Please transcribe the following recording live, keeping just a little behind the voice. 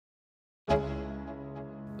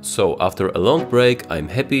So after a long break, I'm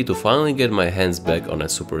happy to finally get my hands back on a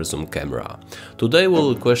super zoom camera. Today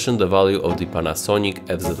we'll question the value of the Panasonic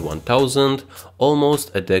FZ1000,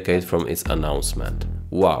 almost a decade from its announcement.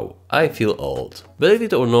 Wow, I feel old. Believe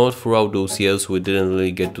it or not, throughout those years we didn't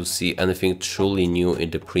really get to see anything truly new in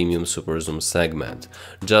the premium super zoom segment.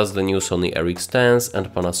 Just the new Sony RX10s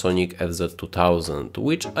and Panasonic FZ1000,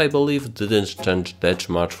 which I believe didn't change that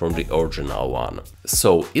much from the original one.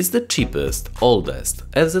 So, is the cheapest, oldest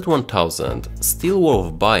FZ1000 still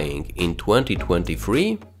worth buying in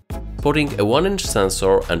 2023? Putting a 1-inch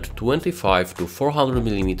sensor and 25 to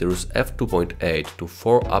 400mm f2.8 to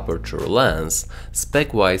 4 aperture lens,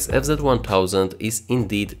 spec-wise FZ1000 is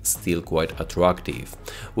indeed still quite attractive.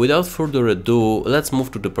 Without further ado, let's move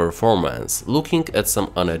to the performance, looking at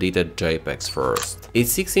some unedited JPEGs first.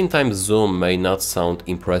 Its 16x zoom may not sound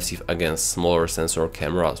impressive against smaller sensor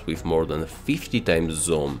cameras with more than 50x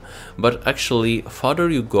zoom, but actually, farther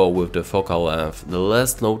you go with the focal length, the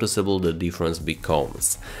less noticeable the difference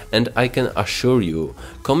becomes. And I can assure you,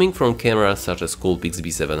 coming from cameras such as Coolpix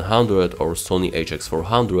B700 or Sony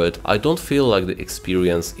HX400, I don't feel like the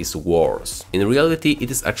experience is worse. In reality, it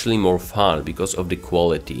is actually more fun because of the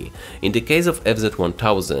quality. In the case of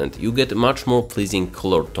FZ1000, you get much more pleasing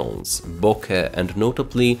color tones, bokeh, and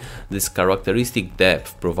notably this characteristic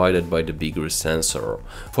depth provided by the bigger sensor.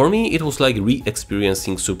 For me, it was like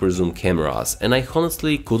re-experiencing super zoom cameras, and I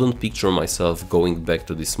honestly couldn't picture myself going back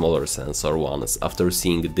to the smaller sensor ones after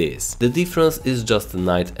seeing this. The difference is just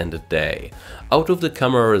night and day. Out of the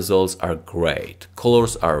camera results are great,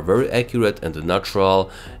 colors are very accurate and natural,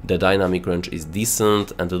 the dynamic range is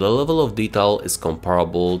decent, and the level of detail is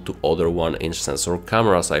comparable to other 1-inch sensor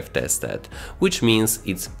cameras I've tested, which means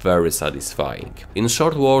it's very satisfying. In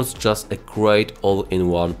short words, just a great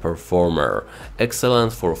all-in-one performer,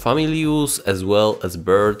 excellent for family use as well as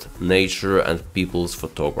bird, nature and people's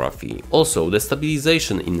photography. Also, the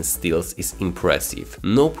stabilization in stills is impressive,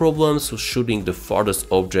 no problems shooting the farthest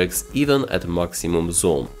objects even at maximum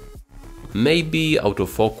zoom. Maybe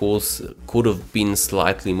autofocus could have been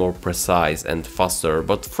slightly more precise and faster,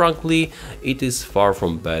 but frankly, it is far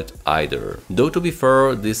from bad either. Though to be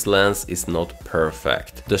fair, this lens is not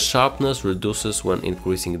perfect. The sharpness reduces when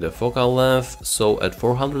increasing the focal length, so at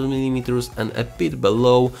 400mm and a bit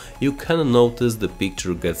below, you can notice the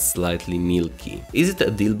picture gets slightly milky. Is it a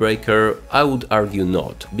deal breaker? I would argue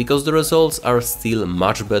not, because the results are still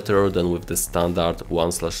much better than with the standard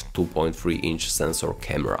 1/2.3-inch sensor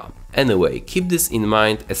camera. Anyway, keep this in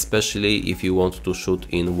mind, especially if you want to shoot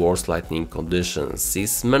in worse lighting conditions,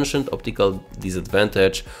 since mentioned optical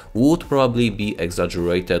disadvantage would probably be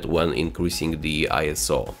exaggerated when increasing the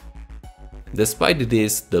ISO. Despite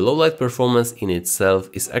this, the low light performance in itself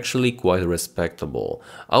is actually quite respectable.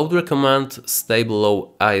 I would recommend stay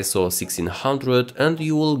below ISO 1600 and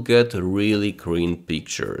you will get really clean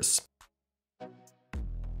pictures.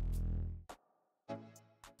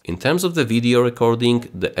 In terms of the video recording,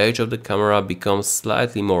 the age of the camera becomes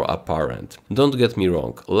slightly more apparent. Don't get me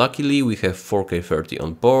wrong, luckily we have 4K 30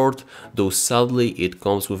 on board, though sadly it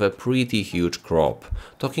comes with a pretty huge crop.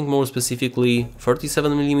 Talking more specifically,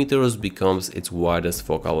 37mm becomes its widest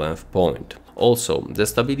focal length point. Also, the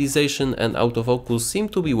stabilization and autofocus seem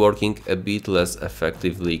to be working a bit less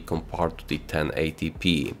effectively compared to the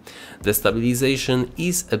 1080p. The stabilization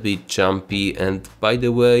is a bit jumpy, and by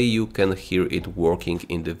the way, you can hear it working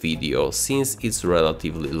in the video since it's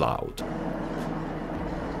relatively loud.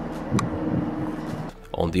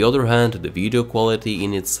 On the other hand, the video quality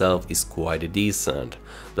in itself is quite decent.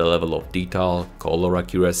 The level of detail, color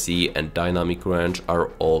accuracy and dynamic range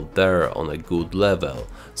are all there on a good level,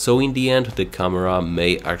 so in the end the camera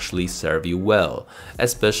may actually serve you well,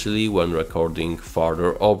 especially when recording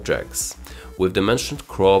farther objects. With the mentioned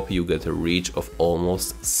crop you get a reach of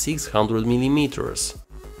almost 600mm.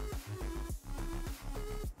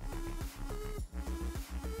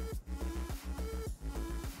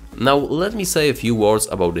 Now let me say a few words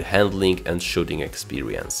about the handling and shooting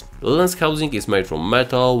experience. The lens housing is made from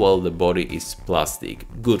metal while the body is plastic,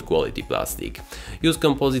 good quality plastic. Used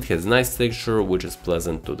composite has nice texture which is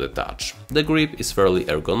pleasant to the touch. The grip is fairly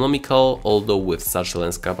ergonomical, although with such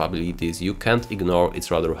lens capabilities you can't ignore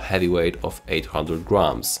its rather heavy weight of 800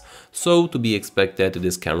 grams. So to be expected,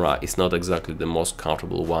 this camera is not exactly the most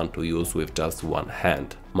comfortable one to use with just one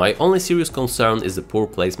hand. My only serious concern is the poor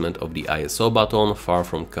placement of the ISO button, far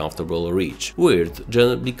from comfortable reach. Weird,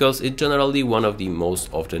 because it's generally one of the most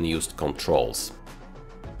often used controls.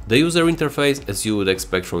 The user interface, as you would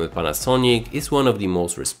expect from a Panasonic, is one of the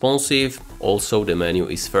most responsive. Also, the menu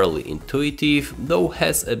is fairly intuitive, though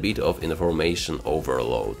has a bit of information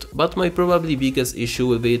overload. But my probably biggest issue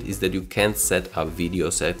with it is that you can't set up video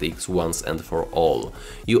settings once and for all.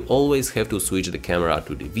 You always have to switch the camera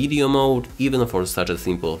to the video mode, even for such a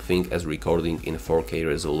simple thing as recording in 4K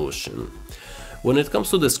resolution. When it comes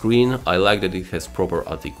to the screen, I like that it has proper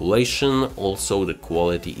articulation, also the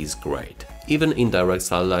quality is great. Even in direct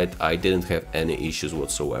sunlight I didn't have any issues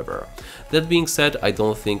whatsoever. That being said, I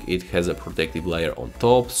don't think it has a protective layer on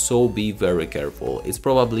top, so be very careful, it's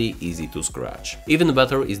probably easy to scratch. Even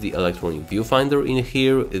better is the electronic viewfinder in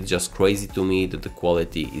here. It's just crazy to me that the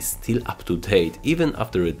quality is still up to date even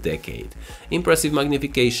after a decade. Impressive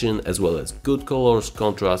magnification as well as good colors,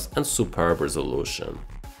 contrast and superb resolution.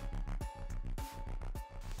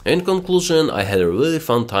 In conclusion, I had a really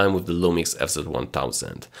fun time with the Lumix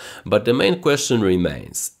FZ1000, but the main question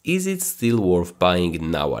remains, is it still worth buying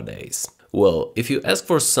nowadays? Well, if you ask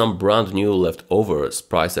for some brand new leftovers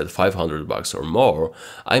priced at $500 or more,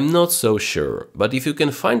 I'm not so sure, but if you can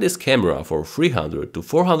find this camera for $300 to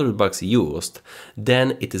 $400 used,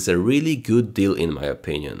 then it is a really good deal in my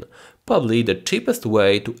opinion. Probably the cheapest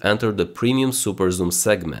way to enter the premium super zoom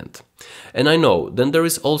segment. And I know, then there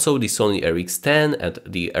is also the Sony RX10 and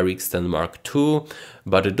the RX10 Mark II,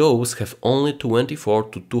 but those have only 24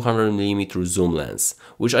 to 200mm zoom lens,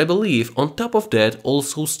 which I believe on top of that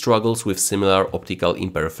also struggles with similar optical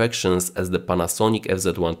imperfections as the Panasonic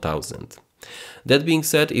FZ1000. That being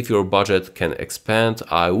said, if your budget can expand,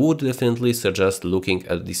 I would definitely suggest looking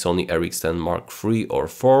at the Sony RX10 Mark III or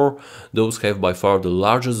IV. Those have by far the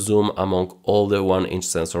largest zoom among all the 1-inch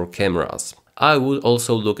sensor cameras. I would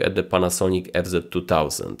also look at the Panasonic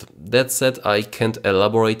FZ1000. That said, I can't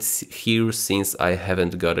elaborate here since I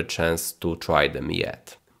haven't got a chance to try them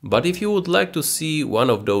yet. But if you would like to see one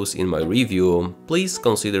of those in my review, please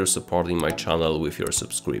consider supporting my channel with your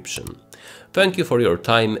subscription. Thank you for your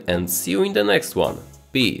time and see you in the next one.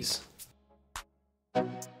 Peace!